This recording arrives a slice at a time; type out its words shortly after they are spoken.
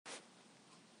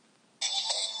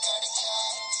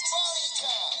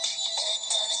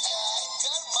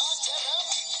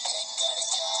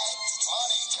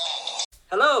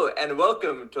Hello and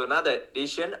welcome to another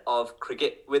edition of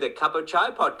Cricket with a Cup of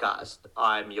Chai podcast.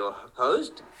 I'm your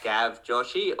host, Gav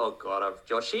Joshi or Gaurav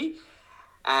Joshi,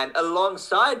 and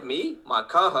alongside me, my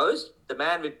co-host, the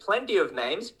man with plenty of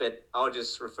names, but I'll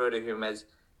just refer to him as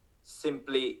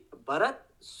simply Bharat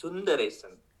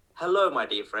Sundaresan. Hello, my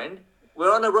dear friend.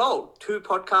 We're on a roll. Two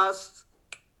podcasts,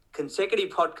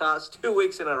 consecutive podcasts, 2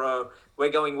 weeks in a row. We're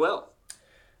going well.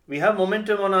 We have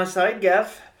momentum on our side,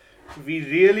 Gav. We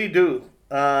really do.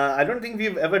 I don't think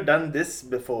we've ever done this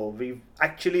before. We've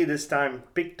actually this time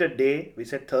picked a day. We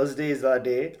said Thursday is our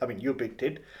day. I mean, you picked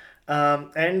it.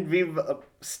 And we've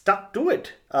stuck to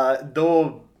it.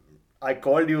 Though I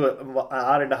called you an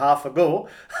hour and a half ago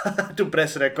to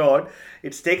press record.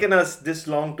 It's taken us this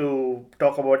long to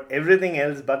talk about everything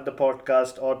else but the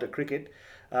podcast or the cricket.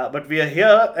 But we are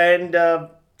here and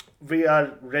we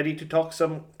are ready to talk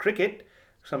some cricket,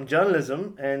 some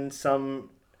journalism, and some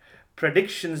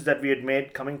predictions that we had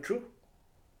made coming true.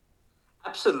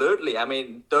 Absolutely. I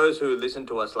mean, those who listened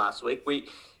to us last week,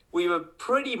 we were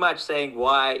pretty much saying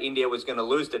why India was going to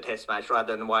lose the test match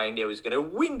rather than why India was going to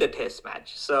win the test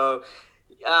match. So,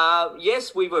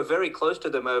 yes, we were very close to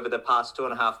them over the past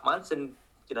 2.5 months, and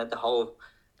the whole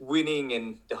winning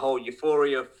and the whole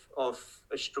euphoria of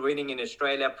winning in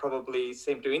Australia probably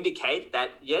seemed to indicate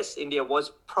that yes, India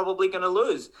was probably going to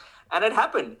lose, and it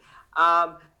happened.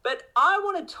 But I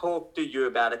want to talk to you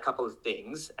about a couple of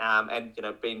things, and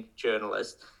being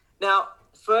journalist. Now,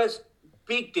 first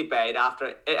big debate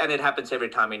after, and it happens every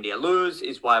time India lose,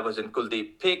 is why wasn't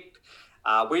Kuldeep picked?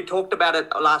 We talked about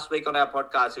it last week on our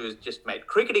podcast. It was just made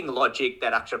cricketing logic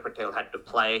that Akshar Patel had to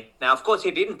play. Now, of course, he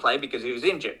didn't play because he was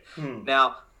injured.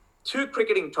 Now, to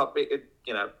cricketing topic,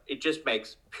 it just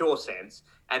makes pure sense.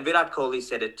 And Virat Kohli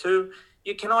said it too.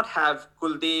 You cannot have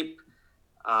Kuldeep,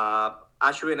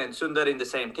 Ashwin and Sundar in the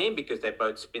same team because they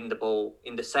both spin the ball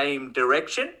in the same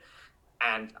direction.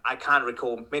 And I can't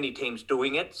recall many teams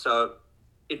doing it. So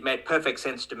it made perfect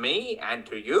sense to me and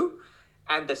to you.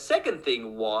 And the second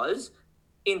thing was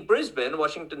in Brisbane,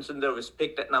 Washington Sundar was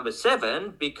picked at number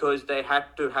 7 because they had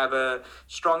to have a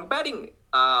strong batting.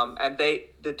 And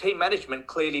the team management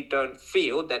clearly don't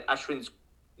feel that Ashwin's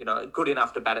good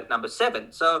enough to bat at number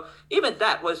 7. So even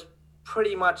that was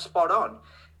pretty much spot on.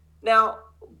 Now,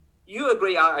 you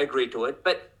agree, I agree to it,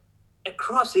 but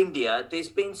across India, there's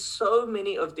been so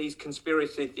many of these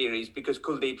conspiracy theories because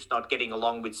Kuldeep's not getting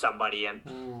along with somebody. And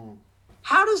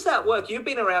how does that work? You've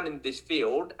been around in this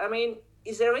field. I mean,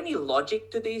 is there any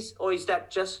logic to these, or is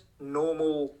that just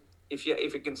normal, if you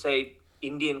can say,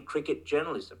 Indian cricket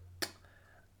journalism?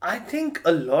 I think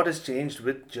a lot has changed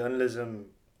with journalism,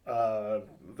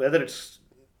 whether it's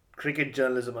cricket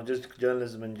journalism or just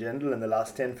journalism in general in the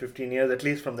last 10, 15 years, at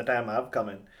least from the time I've come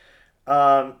in.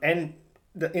 And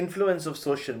the influence of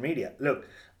social media. Look,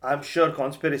 I'm sure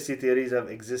conspiracy theories have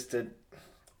existed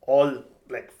all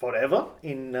like forever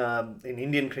in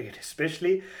Indian cricket,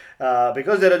 especially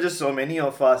because there are just so many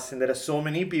of us and there are so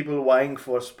many people vying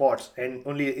for spots, and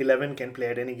only 11 can play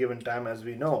at any given time, as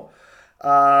we know.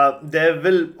 There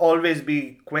will always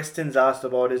be questions asked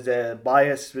about, is there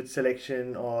bias with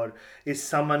selection, or is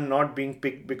someone not being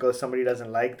picked because somebody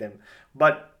doesn't like them.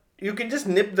 But you can just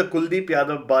nip the Kuldeep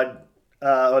Yadav bud,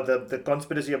 or the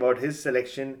conspiracy about his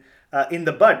selection in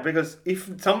the bud, because if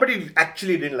somebody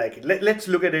actually didn't like it, let's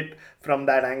look at it from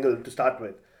that angle to start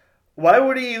with. Why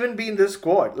would he even be in this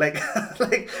squad? Like,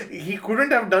 like he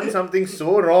couldn't have done something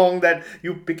so wrong that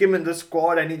you pick him in the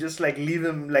squad and you just like leave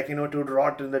him like to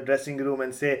rot in the dressing room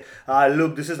and say,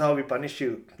 look, this is how we punish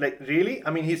you. Like, really?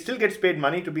 I mean, he still gets paid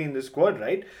money to be in the squad,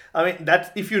 right? I mean, that's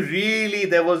if you really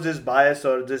there was this bias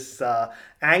or this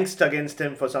angst against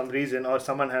him for some reason, or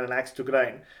someone had an axe to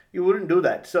grind, you wouldn't do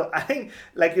that. So I think,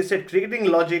 like you said, cricketing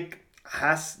logic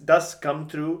does come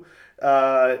through.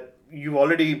 You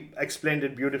already explained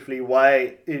it beautifully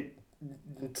why it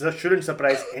shouldn't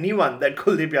surprise anyone that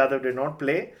Kuldeep Yadav did not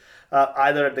play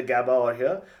either at the Gabba or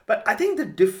here. But I think the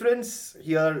difference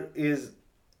here is,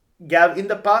 Gav, in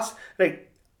the past,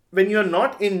 like when you're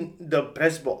not in the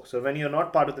press box or when you're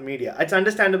not part of the media, it's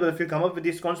understandable if you come up with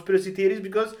these conspiracy theories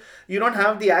because you don't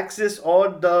have the access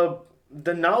or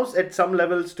the nows at some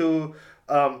levels to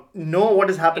know what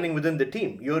is happening within the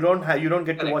team. You don't get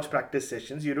to Correct. watch practice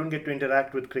sessions. You don't get to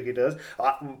interact with cricketers,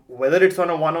 whether it's on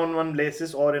a one-on-one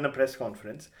basis or in a press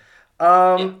conference.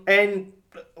 Yeah. And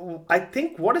I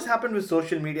think what has happened with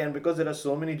social media, and because there are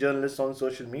so many journalists on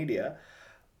social media,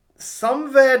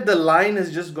 somewhere the line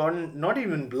has just gone not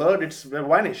even blurred, it's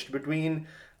vanished between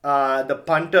the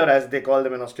punter, as they call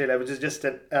them in Australia, which is just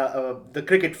the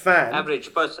cricket fan.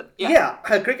 Average person. Yeah. Yeah,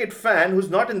 a cricket fan who's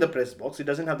not in the press box. He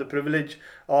doesn't have the privilege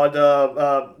or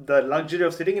the luxury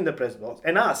of sitting in the press box.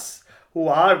 And us, who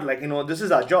are like, this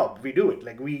is our job. We do it.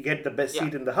 Like, we get the best Yeah.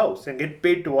 seat in the house and get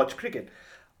paid to watch cricket.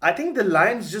 I think the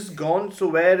line's just gone so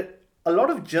where a lot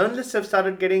of journalists have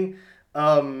started getting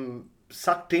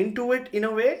sucked into it in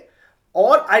a way.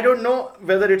 Or I don't know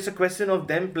whether it's a question of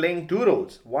them playing two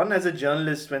roles. One as a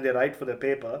journalist when they write for the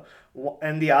paper,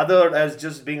 and the other as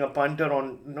just being a punter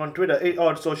on Twitter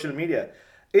or social media.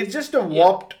 It's just a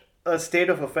warped state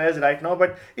of affairs right now.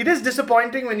 But it is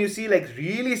disappointing when you see like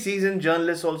really seasoned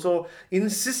journalists also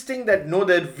insisting that no,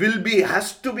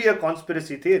 has to be a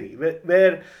conspiracy theory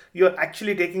where you're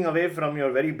actually taking away from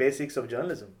your very basics of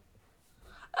journalism.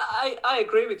 I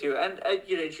agree with you, and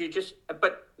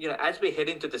as we head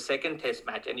into the second Test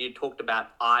match, and you talked about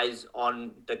eyes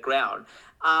on the ground,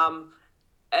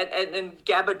 and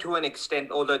Gabba to an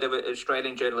extent, although there were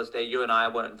Australian journalists there, you and I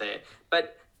weren't there,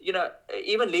 but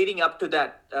even leading up to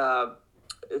that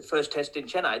first Test in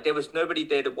Chennai, there was nobody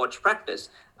there to watch practice.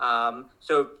 I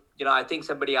think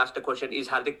somebody asked the question: is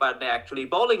Hardik Pandya actually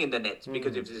bowling in the nets?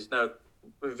 Because if there's no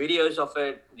videos of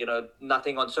it,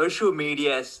 nothing on social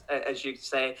media, as you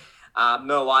say,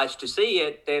 no eyes to see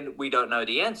it, then we don't know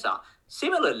the answer.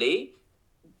 Similarly,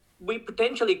 we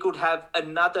potentially could have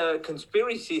another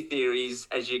conspiracy theories,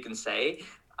 as you can say,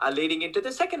 leading into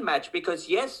the second match, because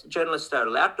yes, journalists are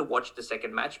allowed to watch the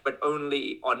second match, but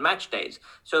only on match days.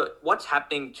 So what's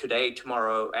happening today,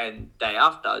 tomorrow, and day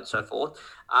after, and so forth,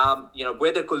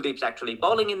 whether Kuldeep's actually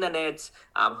bowling in the nets,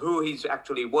 who he's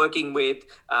actually working with,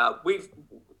 we've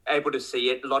able to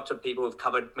see it. Lots of people who've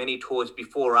covered many tours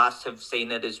before us have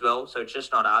seen it as well, so it's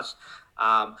just not us.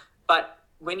 But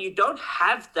when you don't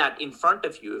have that in front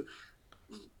of you,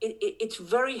 it's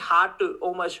very hard to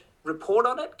almost report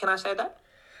on it. Can I say that?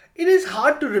 It is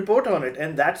hard to report on it,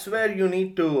 and that's where you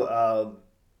need to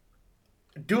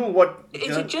do what.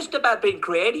 Is it just about being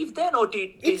creative then, or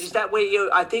is that where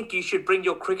I think you should bring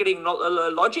your cricketing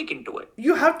logic into it?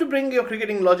 You have to bring your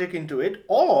cricketing logic into it,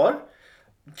 or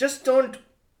just don't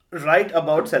write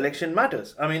about selection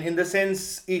matters. I mean, in the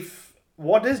sense,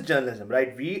 what is journalism,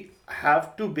 right? We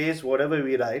have to base whatever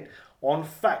we write on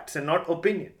facts and not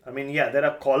opinion. I mean, yeah, there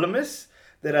are columnists,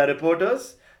 there are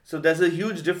reporters. So there's a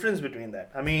huge difference between that.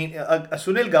 I mean, a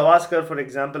Sunil Gavaskar, for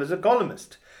example, is a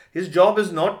columnist. His job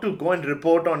is not to go and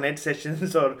report on net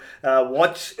sessions or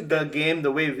watch the game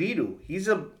the way we do. He's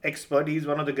an expert. He's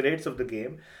one of the greats of the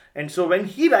game. And so when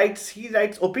he writes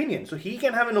opinion. So he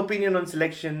can have an opinion on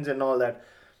selections and all that.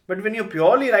 But when you're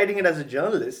purely writing it as a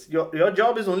journalist, your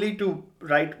job is only to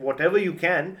write whatever you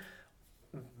can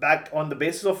back on the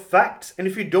basis of facts. And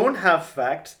if you don't have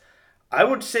facts, I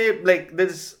would say like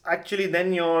there's actually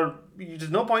then there's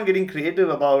no point getting creative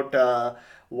about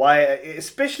why,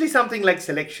 especially something like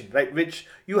selection, right? Which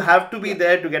you have to be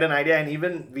there to get an idea, and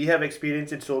even we have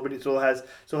experienced it. So have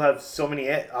so many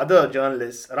other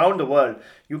journalists around the world.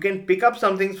 You can pick up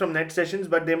some things from net sessions,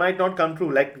 but they might not come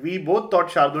true. Like we both thought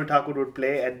Shardul Thakur would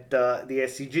play at the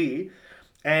SCG,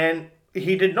 and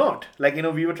he did not. Like,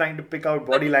 we were trying to pick out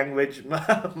body language,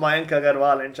 Mayank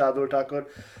Agarwal and Shardul Thakur.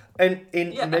 And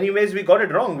in many ways, we got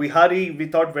it wrong. We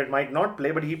thought we might not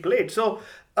play, but he played. So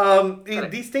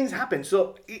these things happen.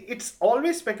 So it's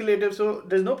always speculative. So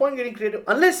there's no point getting creative.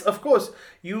 Unless, of course,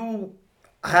 you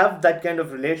have that kind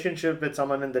of relationship with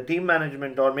someone in the team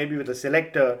management or maybe with a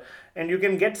selector, and you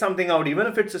can get something out, even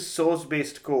if it's a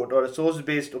source-based quote or a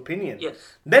source-based opinion.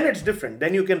 Yes. Then it's different.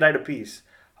 Then you can write a piece.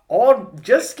 Or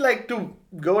just like to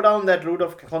go down that route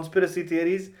of conspiracy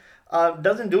theories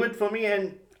doesn't do it for me.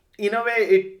 And in a way,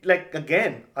 it, like,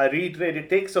 again, I reiterate, it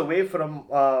takes away from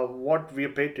what we are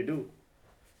paid to do.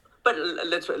 But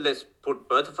let's put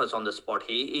both of us on the spot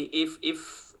here. If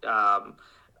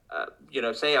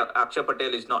say Akshay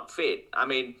Patel is not fit, I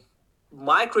mean,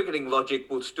 my cricketing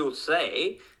logic will still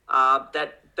say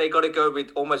that they got to go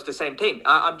with almost the same team.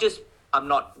 I'm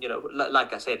not,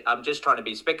 like I said, I'm just trying to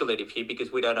be speculative here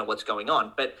because we don't know what's going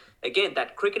on. But again,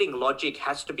 that cricketing logic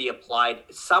has to be applied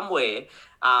somewhere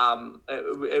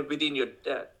within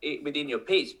your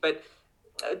piece. But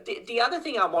the other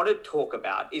thing I want to talk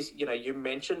about is, you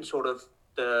mentioned sort of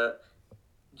the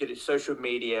social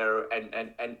media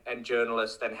and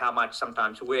journalists and how much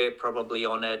sometimes we're probably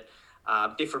on it,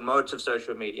 different modes of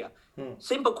social media.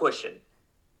 Simple question.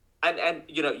 And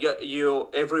you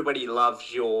everybody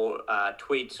loves your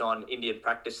tweets on Indian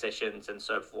practice sessions and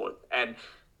so forth. And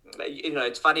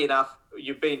it's funny enough,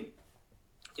 you've been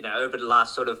over the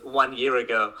last sort of 1 year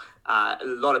ago, a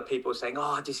lot of people saying,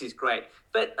 "Oh, this is great."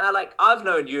 But like I've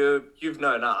known you, you've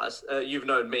known us, you've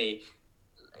known me.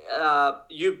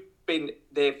 you've been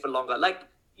there for longer. Like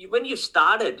when you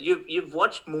started, you've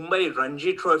watched Mumbai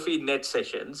Ranji Trophy net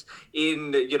sessions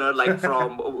in like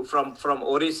from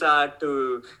Orissa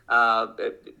to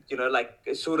like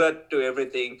Surat to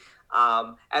everything.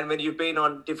 And when you've been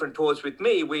on different tours with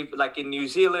me, we've like in New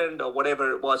Zealand or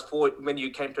whatever it was for when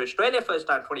you came to Australia first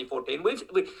time 2014.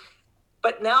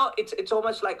 But now it's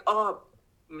almost like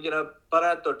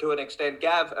Bharat or to an extent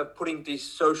Gav are putting these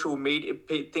social media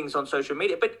things on social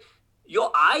media, but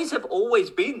your eyes have always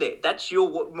been there. That's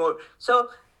your more. So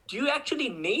do you actually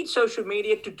need social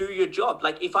media to do your job?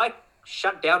 Like if I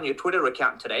shut down your Twitter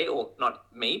account today, or not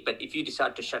me, but if you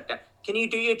decide to shut down, can you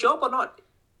do your job or not?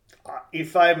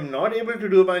 If I'm not able to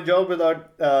do my job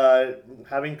without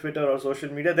having Twitter or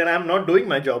social media, then I'm not doing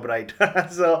my job right.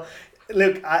 So,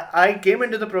 look, I came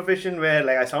into the profession where,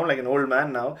 like, I sound like an old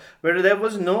man now, where there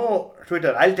was no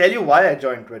Twitter. I'll tell you why I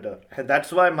joined Twitter. And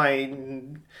that's why my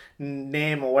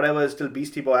name or whatever is still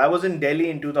Beastie Boy. I was in Delhi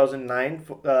in 2009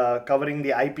 covering the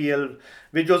IPL,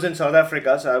 which was in South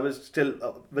Africa. So I was still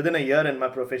within a year in my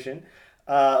profession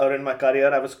or in my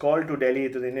career. I was called to Delhi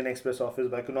to the Indian Express office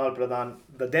by Kunal Pradhan,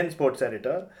 the then sports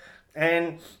editor,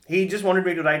 and he just wanted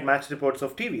me to write match reports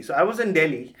of TV. So I was in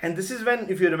Delhi, and this is when,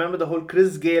 if you remember, the whole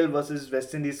Chris Gayle versus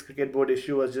West Indies Cricket Board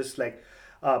issue was just like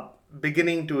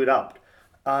beginning to erupt.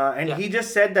 And Yeah, he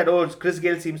just said that, oh, Chris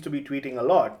Gayle seems to be tweeting a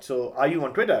lot. So are you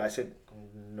on Twitter? I said,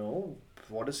 no.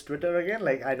 What is Twitter again?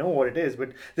 Like, I know what it is,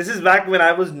 but this is back when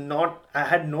I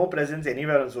had no presence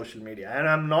anywhere on social media. And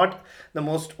I'm not the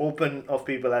most open of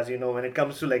people, as you know, when it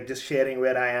comes to like just sharing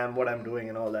where I am, what I'm doing,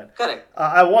 and all that. correct.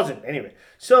 I wasn't anyway.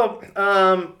 So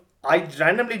I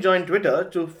randomly joined Twitter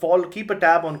to keep a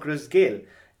tab on Chris Gayle.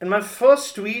 And my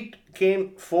first tweet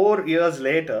came 4 years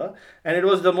later, and it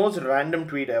was the most random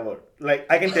tweet ever. Like,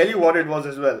 I can tell you what it was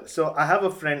as well. So I have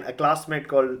I had a classmate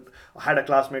called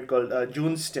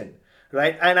Juneston,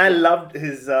 right? And I Yeah, loved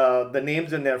the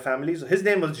names in their family. So his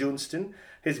name was Juneston.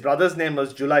 His brother's name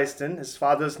was Julaiston. His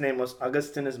father's name was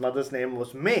Augustine. His mother's name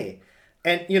was May.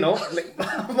 And like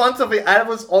once of it, I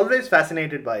was always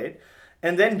fascinated by it.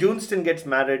 And then Juneston gets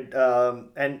married,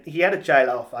 and he had a child.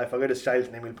 Oh, I forget his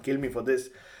child's name. He'll kill me for this.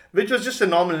 Which was just a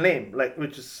normal name, like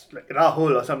which is like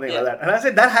Rahul or something like yeah. that. And I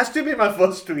said that has to be my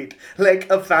first tweet, like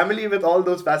a family with all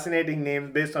those fascinating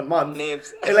names based on months.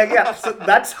 Names. And like yeah, so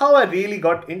that's how I really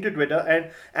got into Twitter.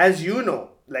 And as you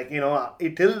know, like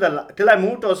till I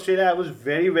moved to Australia, I was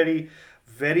very very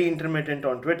very intermittent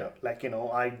on Twitter. Like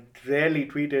I rarely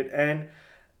tweeted. And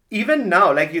even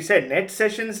now, like you said, net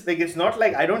sessions, like it's not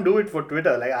like I don't do it for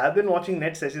Twitter. Like I've been watching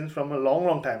net sessions from a long,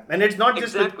 long time. And it's not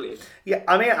just with, Exactly. yeah,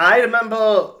 I mean, I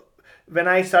remember when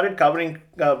I started covering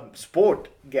sport,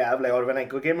 Gav, like, or when I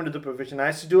came into the profession, I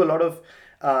used to do a lot of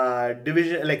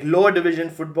division, like lower division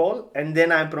football. And then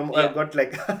I Yeah. got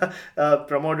like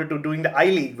promoted to doing the I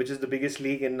League, which is the biggest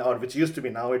league or which used to be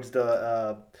now, it's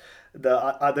the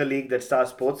other league that Star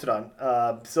Sports run.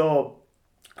 So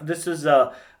this is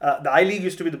the I League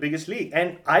used to be the biggest league,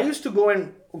 and I used to go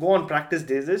on practice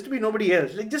days. There used to be nobody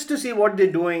else, like just to see what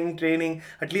they're doing, training,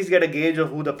 at least get a gauge of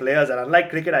who the players are. Unlike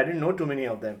cricket, I didn't know too many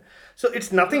of them, so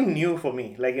it's nothing new for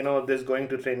me. Like this going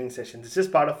to training sessions, it's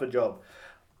just part of a job.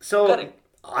 So Correct.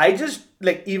 I just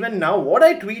like even now what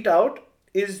I tweet out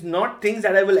is not things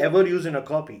that I will ever use in a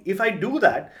copy. If I do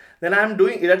that, then I'm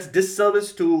doing that's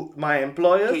disservice to my To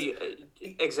employers. you,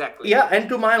 exactly. Yeah, and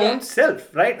to my Yeah. own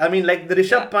self, right? I mean, like the Yeah.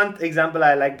 Rishabh Pant example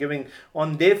I like giving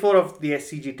on day 4 of the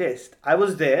SCG test. I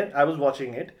was there, I was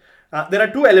watching it. There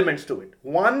are two elements to it.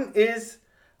 One is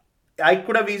I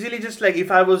could have easily just like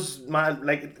if I was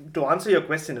like to answer your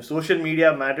question, if social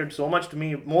media mattered so much to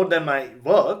me more than my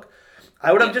work,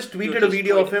 I would have Yeah. just You tweeted a just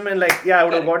video tweet of it. him and like yeah, I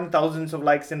would have Correct. gotten thousands of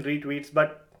likes and retweets,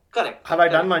 but Correct. have I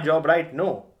done Correct. my job right?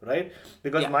 No, right?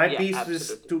 Because Yeah. my Yeah. piece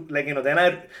is Absolutely. to like then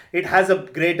it has a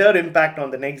greater impact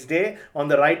on the next day on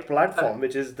the right platform, Correct.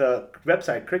 which is the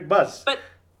website Crick Buzz. But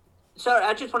sorry,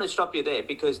 I just want to stop you there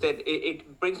because then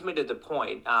it brings me to the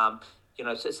point.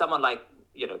 So someone like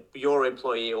your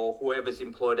employee or whoever's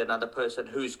employed another person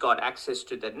who's got access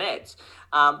to the nets.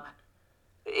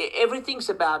 Everything's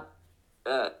about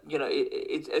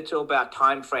it's all about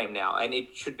time frame now, and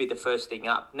it should be the first thing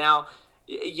up. Now,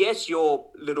 yes, your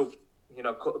little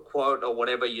quote or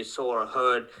whatever you saw or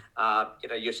heard,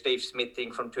 your Steve Smith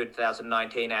thing from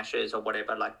 2019 Ashes or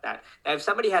whatever like that. Now, if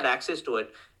somebody had access to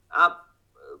it,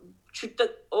 should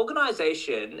the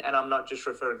organization, and I'm not just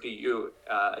referring to you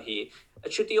here,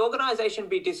 should the organization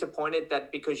be disappointed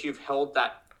that because you've held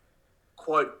that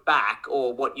quote back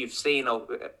or what you've seen or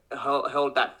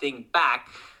held that thing back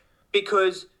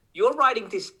because you're writing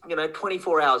this,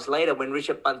 24 hours later when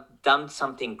Rishabh Pant done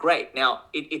something great. Now,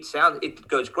 it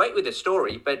goes great with the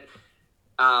story, but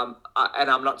and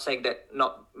I'm not saying that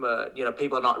not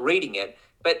people are not reading it,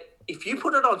 but if you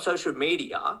put it on social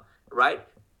media, right?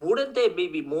 Wouldn't there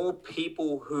be more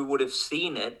people who would have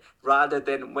seen it rather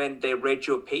than when they read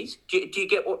your piece? Do you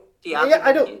get what the Yeah,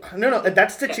 I argument do. No,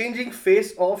 that's the Yeah. changing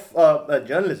face of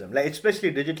journalism, like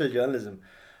especially digital journalism.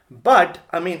 But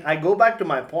I mean, I go back to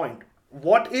my point.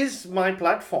 What is my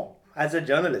platform as a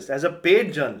journalist, as a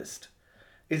paid journalist?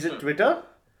 Is it Twitter,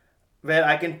 where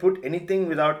I can put anything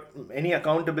without any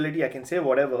accountability? I can say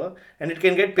whatever, and it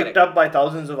can get picked Correct. up by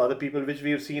thousands of other people, which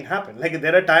we've seen happen. Like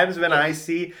there are times when I Yes.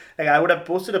 see, like I would have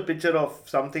posted a picture of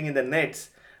something in the nets,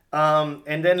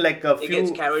 and then like a It gets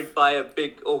few carried by a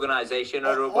big organization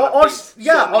or one or, of these so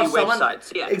yeah, or many someone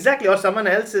websites. Yeah. exactly, or someone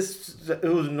else is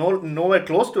who's nowhere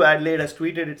close to Adelaide has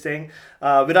tweeted it saying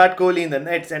Virat Kohli in the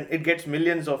nets, and it gets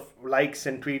millions of likes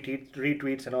and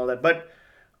retweets and all that. But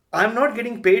I'm not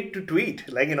getting paid to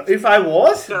tweet. Like if I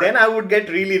was, then Correct. I would get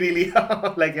really, really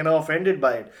like offended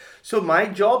by it. So my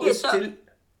job Yeah. is So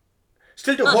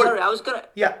still to no, hold. sorry, I was gonna.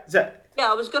 Yeah, Zach. Yeah,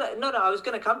 I was gonna. No, I was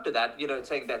gonna come to that.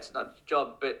 Saying that's not your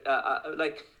job, but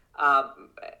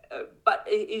but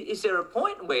is there a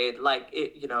point where,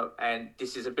 and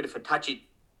this is a bit of a touchy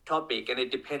topic, and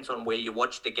it depends on where you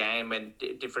watch the game and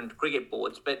different cricket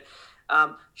boards, but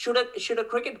should a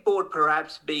cricket board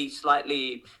perhaps be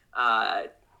slightly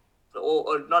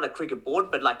or not a cricket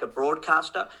board, but like a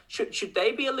broadcaster, should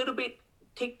they be a little bit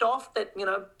ticked off that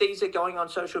these are going on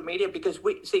social media? Because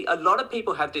we see a lot of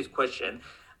people have this question,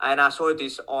 and I saw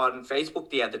this on Facebook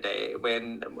the other day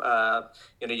when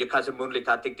your cousin Murli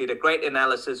Karthik did a great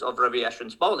analysis of Ravi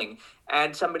Ashwin's bowling,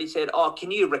 and somebody said, "Oh,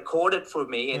 can you record it for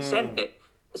me and send it?"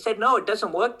 I said, "No, it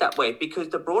doesn't work that way because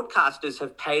the broadcasters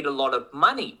have paid a lot of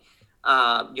money,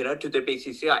 to the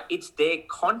BCCI. It's their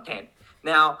content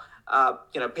now."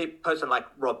 Person like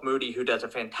Rob Moody, who does a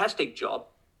fantastic job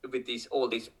with all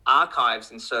these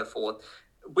archives and so forth,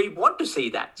 we want to see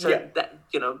that. So Yeah.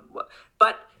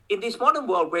 but in this modern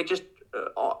world, we're just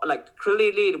like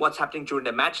clearly what's happening during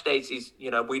the match days is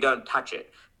we don't touch it.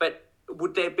 But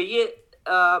would there be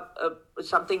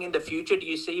something in the future? Do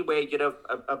you see where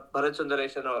a Bharat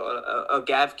Sundaresan or a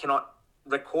Gav cannot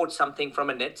record something from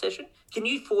a net session? Can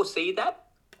you foresee that?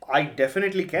 I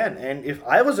definitely can. And if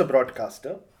I was a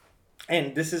broadcaster,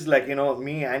 and this is like,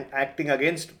 me and acting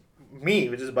against me,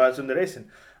 which is Bharat Sundaresan,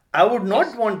 I would not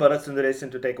Yes. want Bharat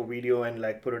Sundaresan to take a video and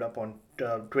like put it up on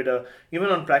Twitter, even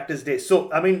on practice days.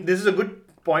 So, I mean, this is a good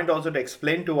point also to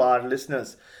explain to our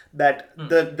listeners that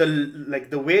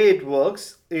the way it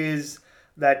works is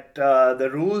that the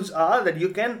rules are that you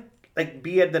can like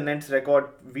be at the nets, record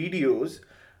videos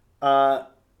uh,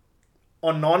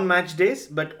 on non-match days,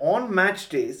 but on match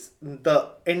days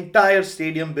the entire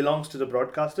stadium belongs to the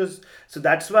broadcasters. So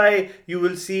that's why you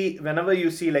will see, whenever you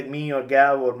see like me or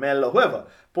Gav or Mel or whoever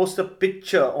post a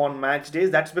picture on match days,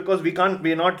 that's because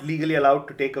we're not legally allowed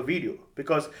to take a video,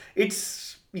 because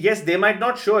it's, yes, they might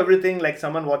not show everything like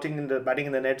someone watching in the batting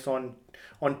in the nets on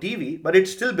TV, but it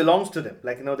still belongs to them.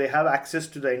 Like they have access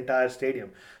to the entire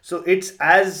stadium. So it's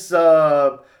as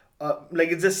like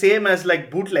it's the same as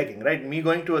like bootlegging, right? Me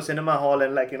going to a cinema hall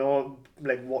and like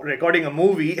recording a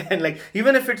movie and like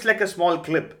even if it's like a small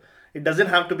clip, it doesn't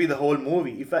have to be the whole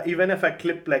movie. Even if I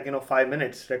clip like 5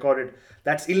 minutes recorded,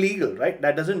 that's illegal, right?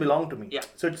 That doesn't belong to me. Yeah.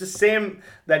 So it's the same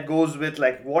that goes with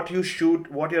like what you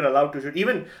shoot, what you're allowed to shoot.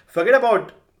 Even forget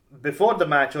about before the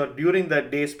match or during the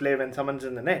day's play when someone's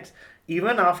in the nets.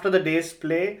 Even after the day's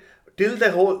play, till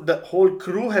the whole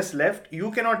crew has left,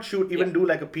 you cannot shoot, even Yeah. do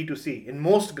like a P2C in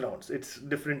most grounds. It's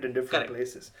different in different Correct.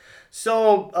 places.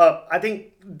 So I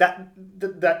think that's,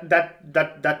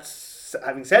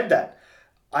 having said that,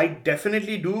 I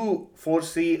definitely do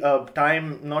foresee a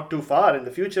time not too far in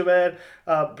the future where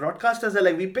broadcasters are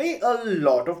like, we pay a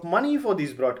lot of money for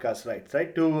these broadcast rights,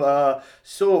 right?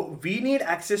 So we need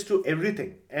access to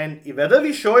everything, and whether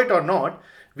we show it or not,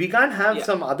 we can't have Yeah.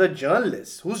 some other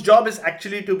journalists whose job is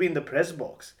actually to be in the press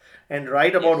box and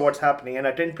write about Yes. what's happening and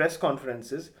attend press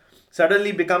conferences,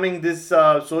 suddenly becoming this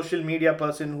social media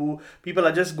person who people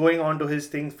are just going on to his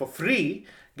things for free,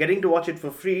 getting to watch it for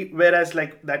free, whereas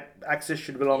like that access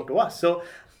should belong to us. So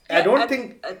I Yeah, don't and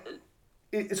think.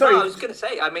 Sorry. No, I was going to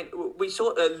say. I mean, we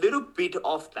saw a little bit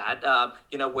of that.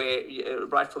 Where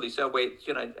rightfully so. Where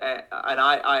and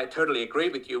I totally agree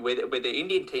with you. Where the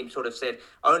Indian team sort of said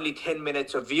only 10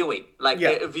 minutes of viewing, like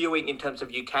Yeah. viewing in terms of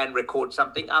you can record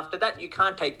something. After that, you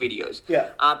can't take videos. Yeah.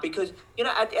 Because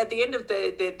at the end of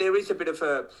there is a bit of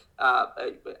a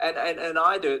and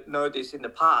I do know this in the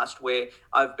past where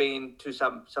I've been to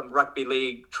some rugby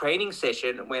league training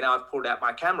session when I've pulled out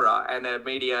my camera and a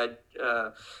media.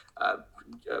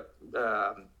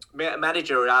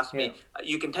 Manager asked me,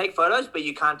 you can take photos, but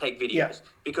you can't take videos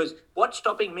because what's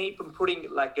stopping me from putting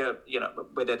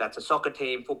whether that's a soccer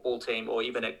team, football team, or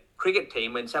even a cricket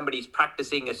team, when somebody's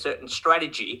practicing a certain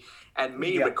strategy and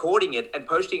me recording it and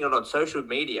posting it on social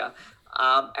media,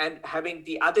 and having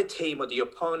the other team or the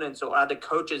opponents or other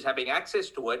coaches having access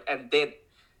to it and then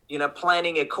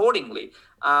planning accordingly.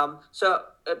 So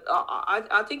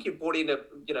I think you brought in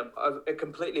a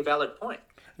completely valid point.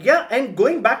 Yeah, and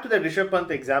going back to the Rishabh Pant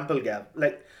example, Gav,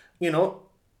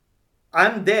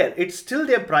 I'm there. It's still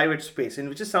their private space, and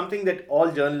which is something that all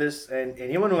journalists and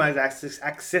anyone who has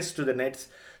access to the nets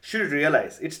should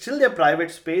realize. It's still their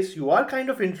private space. You are kind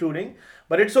of intruding,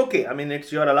 but it's okay. I mean,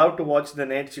 you're allowed to watch the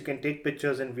nets. You can take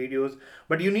pictures and videos,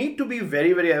 but you need to be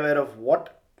very, very aware of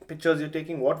what pictures you're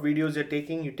taking, what videos you're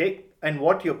taking, and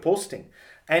what you're posting.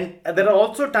 And there are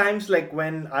also times like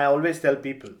when I always tell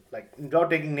people, like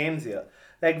without taking names here,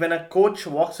 like when a coach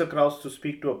walks across to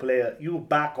speak to a player, you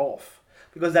back off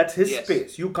because that's his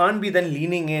space. You can't be then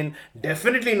leaning in,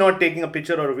 definitely not taking a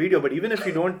picture or a video. But even if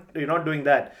you're not doing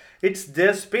that, it's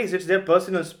their space, it's their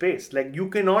personal space. Like you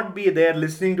cannot be there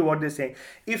listening to what they're saying.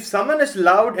 If someone is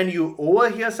loud and you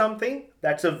overhear something,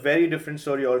 that's a very different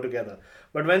story altogether.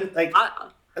 But when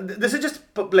this is just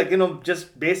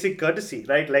just basic courtesy,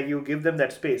 right? Like you give them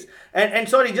that space. And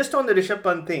sorry, just on the Rishabh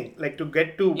Pant thing, like to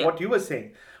get to what you were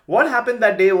saying. What happened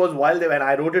that day was when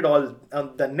I wrote it all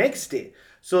the next day.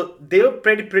 So they were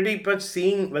pretty much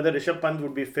seeing whether Rishabh Pant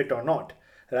would be fit or not,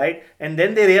 right? And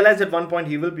then they realized at one point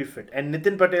he will be fit. And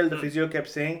Nitin Patel, the physio, kept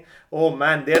saying, "Oh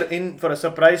man, they're in for a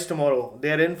surprise tomorrow.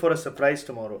 They're in for a surprise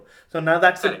tomorrow." So now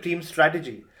that's a team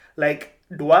strategy. Like,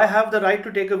 do I have the right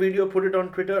to take a video, put it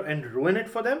on Twitter, and ruin it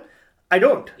for them? I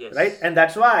don't, right? And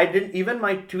that's why I didn't, even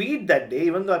my tweet that day,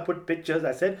 even though I put pictures,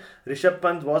 I said Rishabh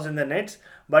Pant was in the nets,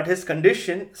 but his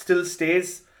condition still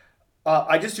stays.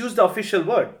 I just used the official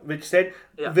word, which said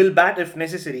will bat if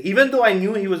necessary. Even though I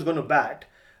knew he was going to bat,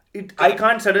 I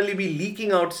can't suddenly be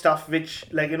leaking out stuff which,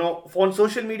 on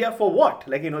social media for what?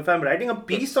 If I'm writing a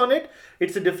piece on it,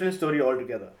 it's a different story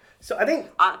altogether. So I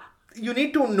think you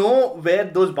need to know where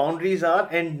those boundaries are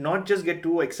and not just get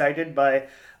too excited by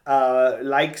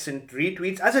likes and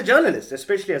retweets as a journalist,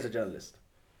 especially as a journalist.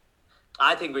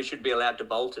 I think we should be allowed to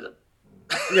bowl to them.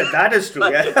 Yeah, that is true.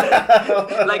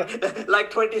 like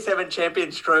 27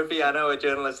 Champions Trophy. I know a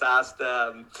journalist asked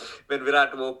when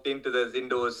Virat walked into the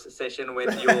indoors session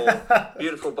when your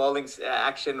beautiful bowling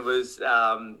action was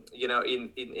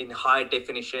in high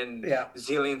definition,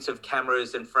 zillions of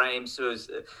cameras and frames. It was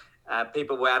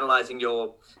people were analysing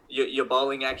your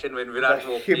bowling action when Virat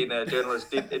walked in. A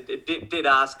journalist did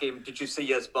ask him, "Did you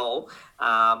see us bowl?"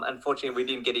 Unfortunately, we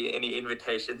didn't get any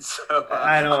invitations. So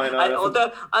I know.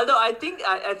 Although I think,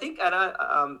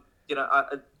 and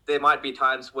there might be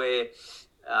times where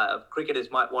cricketers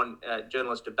might want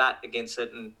journalists to bat against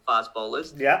certain fast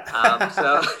bowlers. Yeah.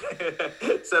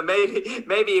 So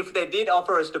maybe if they did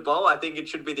offer us to bowl, I think it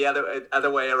should be the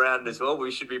other way around as well.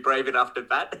 We should be brave enough to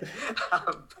bat.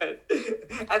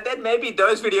 And then maybe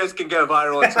those videos can go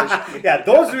viral on social media. Yeah,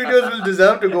 those videos will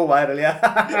deserve to go viral. Yeah.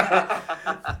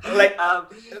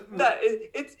 No,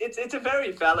 it's a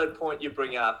very valid point you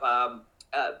bring up.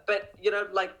 But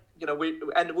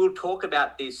we'll talk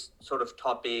about this sort of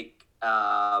topic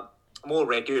more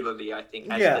regularly, I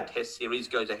think, as the test series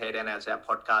goes ahead and as our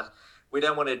podcast. We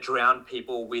don't want to drown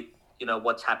people with,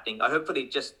 what's happening. Hopefully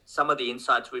just some of the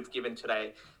insights we've given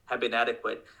today have been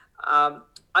adequate.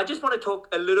 I just want to talk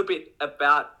a little bit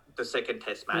about the second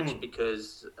test match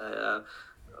because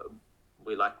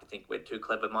we like to think we're two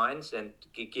clever minds and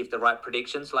give the right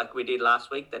predictions like we did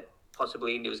last week that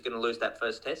possibly India was going to lose that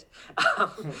first test.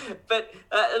 But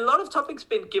a lot of topics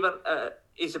been given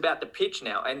is about the pitch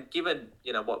now, and given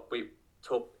what we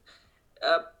talked,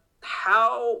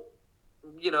 how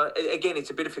again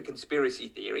it's a bit of a conspiracy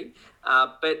theory,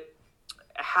 but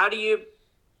how do you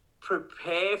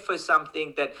prepare for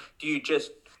something that do you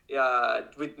just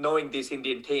with knowing this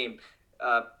Indian team,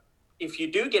 if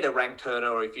you do get a rank turner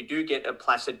or if you do get a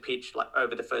placid pitch like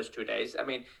over the first 2 days, I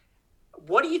mean,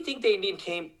 what do you think the Indian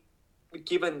team,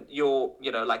 given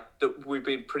we've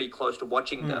been pretty close to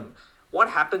watching them, What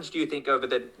happens, do you think, over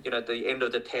the end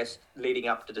of the test leading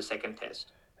up to the second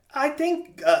test? I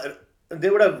think they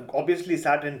would have obviously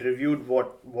sat and reviewed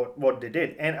what they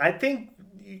did, and I think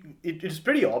it's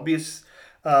pretty obvious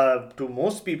to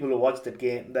most people who watch that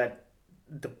game that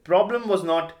the problem was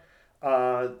not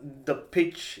the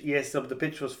pitch. Yes, the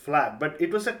pitch was flat, but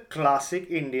it was a classic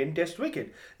Indian Test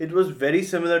wicket. It was very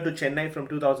similar to Chennai from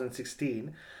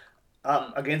 2016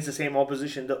 against the same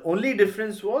opposition. The only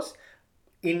difference was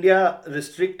India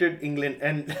restricted England,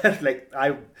 and like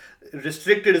I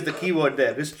restricted is the key word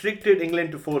there. Restricted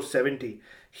England to 470.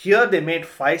 Here they made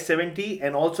 570,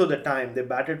 and also the time they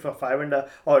batted for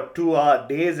 2 hour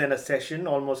days and a session,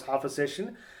 almost half a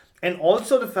session, and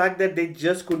also the fact that they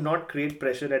just could not create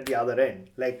pressure at the other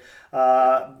end. Like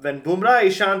when Bumrah,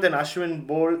 Ishant, and Ashwin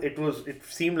bowled, it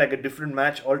seemed like a different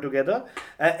match altogether.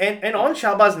 And on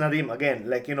Shahbaz Nadeem again,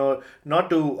 like not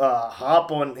to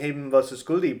harp on him versus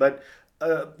Kuldeep, but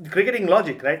cricketing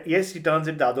logic, right? Yes, he turns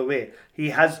it the other way.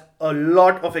 He has a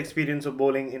lot of experience of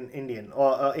bowling in Indian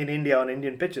or in India on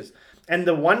Indian pitches. And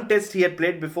the one test he had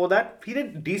played before that, he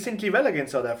did decently well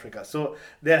against South Africa. So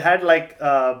they had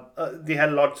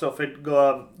lots of it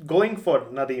going for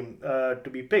Nadeem to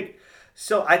be picked.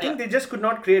 So I think they just could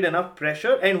not create enough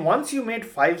pressure. And once you made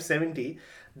 570,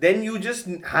 then you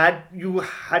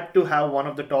had to have one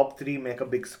of the top three make a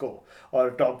big score,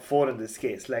 or top four in this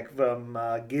case, like from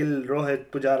Gill,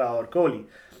 Rohit, Pujara, or Kohli.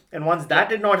 And once that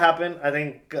did not happen, I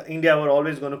think India were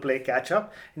always going to play catch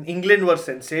up. And England were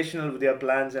sensational with their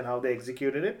plans and how they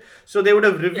executed it. So they would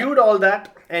have reviewed all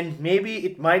that, and maybe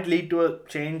it might lead to a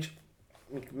change.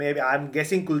 Maybe I'm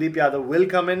guessing Kuldeep Yadav will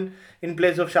come in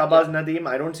place of Shahbaz Nadeem.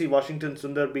 I don't see Washington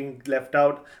Sundar being left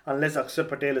out unless Akshar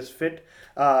Patel is fit.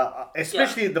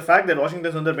 Especially the fact that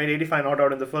Washington Sundar made 85 not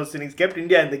out in the first innings kept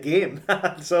India in the game.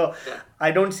 So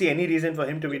I don't see any reason for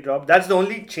him to be dropped. That's the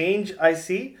only change I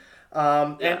see.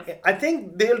 And I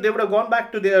think they would have gone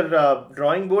back to their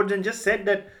drawing boards and just said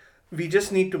that we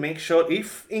just need to make sure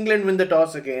if England win the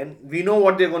toss again, we know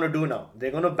what they're going to do now.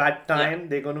 They're going to bat time.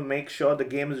 They're going to make sure the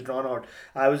game is drawn out.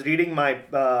 I was reading my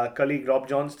colleague Rob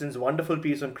Johnston's wonderful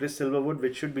piece on Chris Silverwood,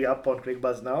 which should be up on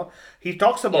CricBuzz now. He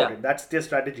talks about it. That's their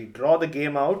strategy. Draw the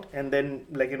game out and then,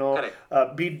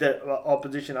 beat the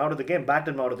opposition out of the game, bat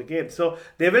them out of the game. So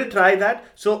they will try that.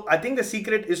 So I think the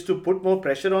secret is to put more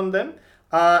pressure on them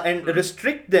and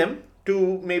restrict them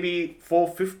to maybe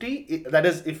 450. That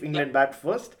is if England bat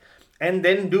first. And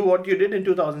then do what you did in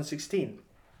 2016.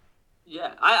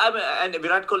 Yeah, and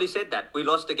Virat Kohli said that we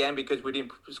lost the game because we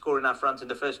didn't score enough runs in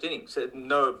the first innings. So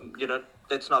no,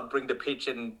 let's not bring the pitch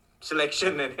and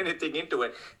selection and anything into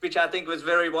it, which I think was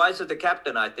very wise of the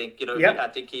captain. I think I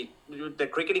think the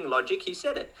cricketing logic, he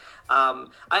said it.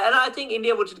 I think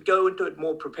India would go into it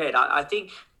more prepared. I think.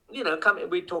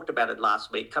 We talked about it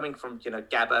last week, coming from,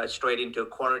 Gabba straight into a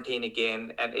quarantine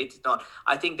again. And it's not,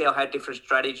 I think they'll have different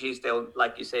strategies. They'll,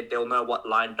 like you said, they'll know what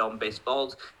line Dom best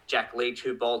bowls. Jack Leach,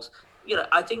 who bowls,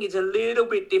 I think it's a little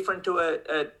bit different to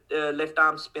a left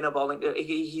arm spinner bowling.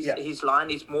 His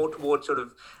line is more towards sort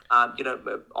of,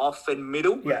 off and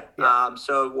middle.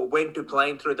 So when to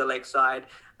playing through the leg side,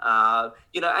 and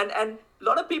a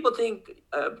lot of people think,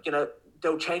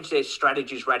 they'll change their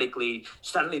strategies radically.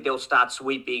 Suddenly they'll start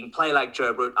sweeping, play like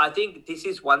Joe Root. I think this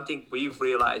is one thing we've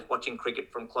realized watching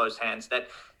cricket from close hands, that,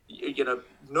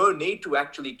 no need to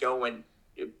actually go and,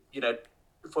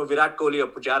 for Virat Kohli or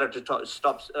Pujara to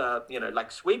stop,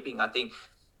 sweeping. I think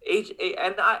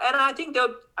I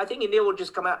think India will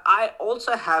just come out. I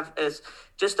also have, as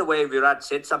just the way Virat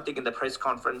said something in the press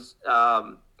conference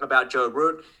about Joe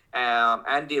Root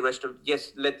and the rest of,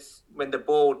 when the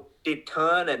ball did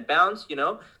turn and bounce,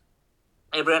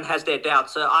 everyone has their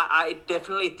doubts. So I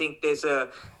definitely think there's a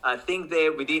thing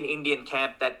there within Indian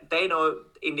camp that they know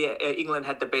England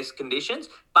had the best conditions,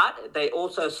 but they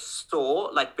also saw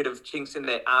like bit of chinks in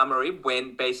their armory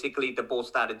when basically the ball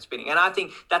started spinning. And I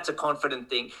think that's a confident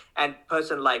thing. And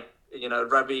person like,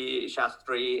 Ravi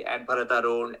Shastri and Bharat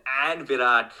Arun and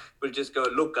Virat will just go,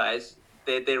 look, guys,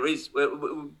 there is,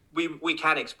 we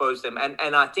can expose them.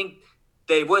 And I think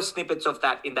there were snippets of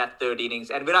that in that third innings.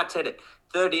 And Virat said it.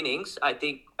 Third innings, I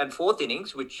think, and fourth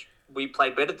innings, which we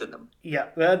played better than them. Yeah,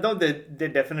 well, no, they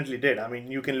definitely did. I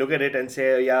mean, you can look at it and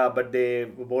say, but they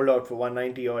bowled out for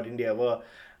 190 odd, India were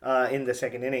in the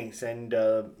second innings, and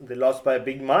they lost by a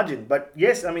big margin. But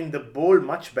yes, I mean, they bowled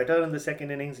much better in the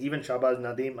second innings, even Shahbaz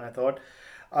Nadeem, I thought.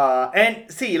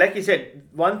 And see, like you said,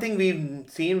 one thing we've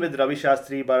seen with Ravi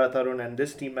Shastri, Bharat Arun, and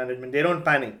this team management, they don't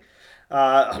panic.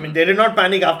 I mean, they did not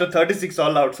panic after 36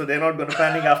 all out, so they're not going to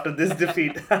panic after this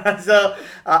defeat. So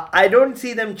I don't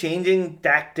see them changing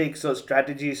tactics or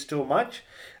strategies too much.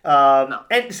 No.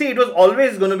 And see, it was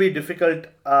always going to be difficult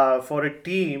for a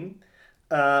team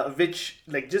which,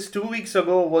 like, just 2 weeks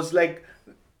ago was like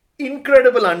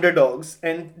incredible underdogs,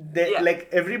 and they Yeah. like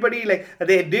everybody like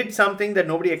they did something that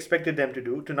nobody expected them to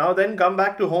do, to now then come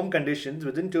back to home conditions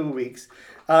within 2 weeks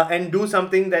and do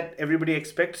something that everybody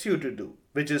expects you to do,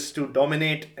 which is to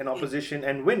dominate an opposition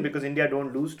and win, because India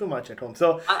don't lose too much at home.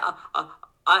 So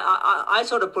I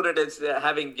sort of put it as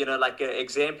having, like an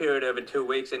exam period over 2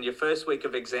 weeks, and your first week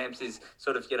of exams is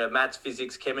sort of, maths,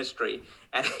 physics, chemistry,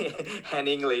 and and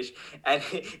English, and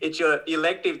it's your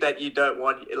elective that you don't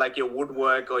want, like your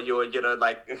woodwork or your,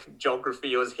 like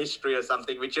geography or history or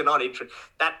something, which you're not interested.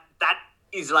 That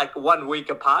is like 1 week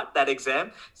apart, that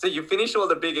exam. So you finish all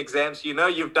the big exams,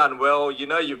 you've done well,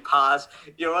 you've passed,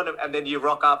 you're on it, and then you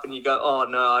rock up and you go, oh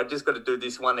no, I just got to do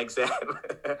this one exam.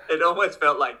 It almost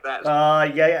felt like that.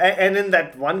 and in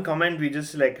that one comment, we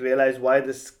just like realized why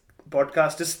this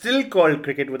podcast is still called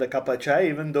Cricket with a Cup of Chai,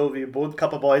 even though we're both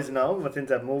Cuppa boys now, but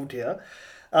since I've moved here.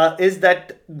 Is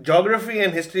that geography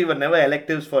and history were never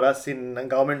electives for us in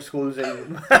government schools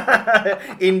in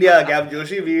India, Gab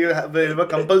Joshi. We were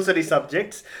compulsory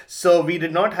subjects, so we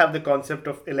did not have the concept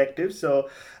of electives. So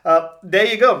there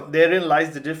you go. Therein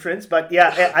lies the difference. But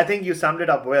yeah, I think you summed it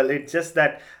up well. It's just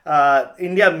that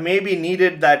India maybe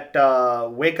needed that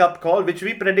wake up call, which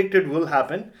we predicted will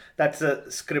happen. That's the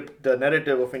script, the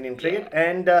narrative of Indian cricket. Yeah.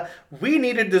 And we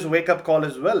needed this wake up call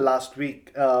as well last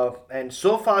week. And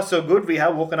so far, so good. We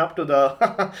have woken up to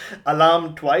the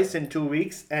alarm twice in 2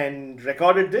 weeks and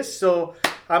recorded this. So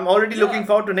I'm already looking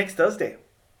forward to next Thursday.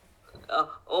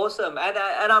 Awesome, and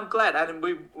I'm glad, and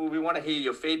we want to hear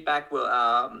your feedback.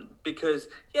 Because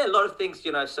a lot of things,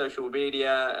 social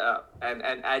media, and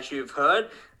as you've heard,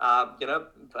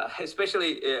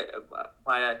 especially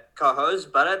my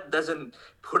co-host Bharat doesn't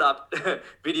put up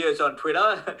videos on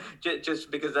Twitter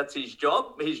just because that's his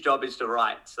job. His job is to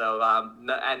write. So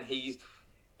and he's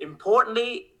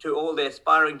importantly to all the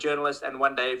aspiring journalists, and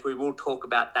one day if we will talk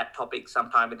about that topic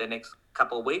sometime in the next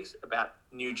couple of weeks about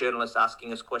new journalists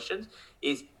asking us questions,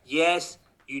 is yes,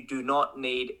 you do not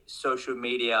need social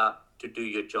media to do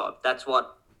your job. That's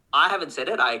what I haven't said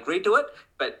it. I agree to it,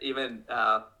 but even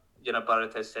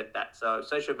Bharat has said that. So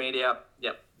social media,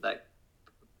 like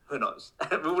who knows?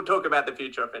 We will talk about the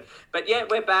future of it. But yeah,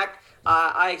 we're back.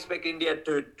 I expect India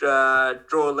to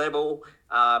draw a level.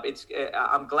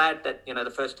 I'm glad that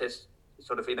the first test,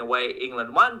 sort of in a way,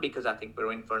 England won, because I think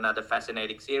we're in for another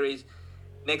fascinating series.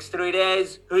 Next 3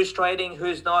 days, who's trading,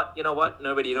 who's not? You know what?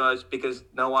 Nobody knows, because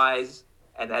no eyes,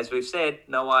 and as we've said,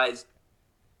 no eyes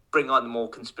bring on more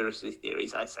conspiracy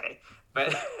theories, I say.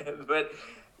 But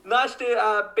nice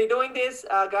to be doing this,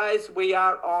 guys. We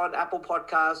are on Apple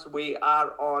Podcasts. We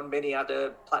are on many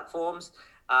other platforms.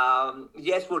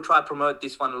 Yes, we'll try to promote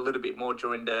this one a little bit more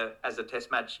as the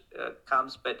test match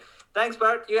comes. But thanks,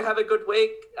 Bart. You have a good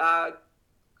week.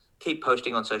 Keep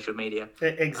posting on social media.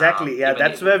 Exactly.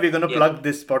 That's where we're going to plug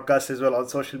this podcast as well, on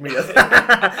social media.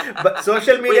 But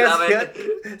social media is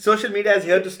here. Social media is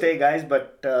here to stay, guys.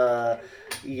 But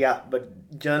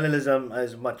but journalism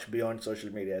is much beyond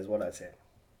social media, is what I say.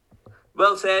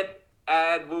 Well said,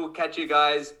 and we'll catch you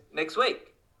guys next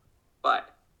week. Bye.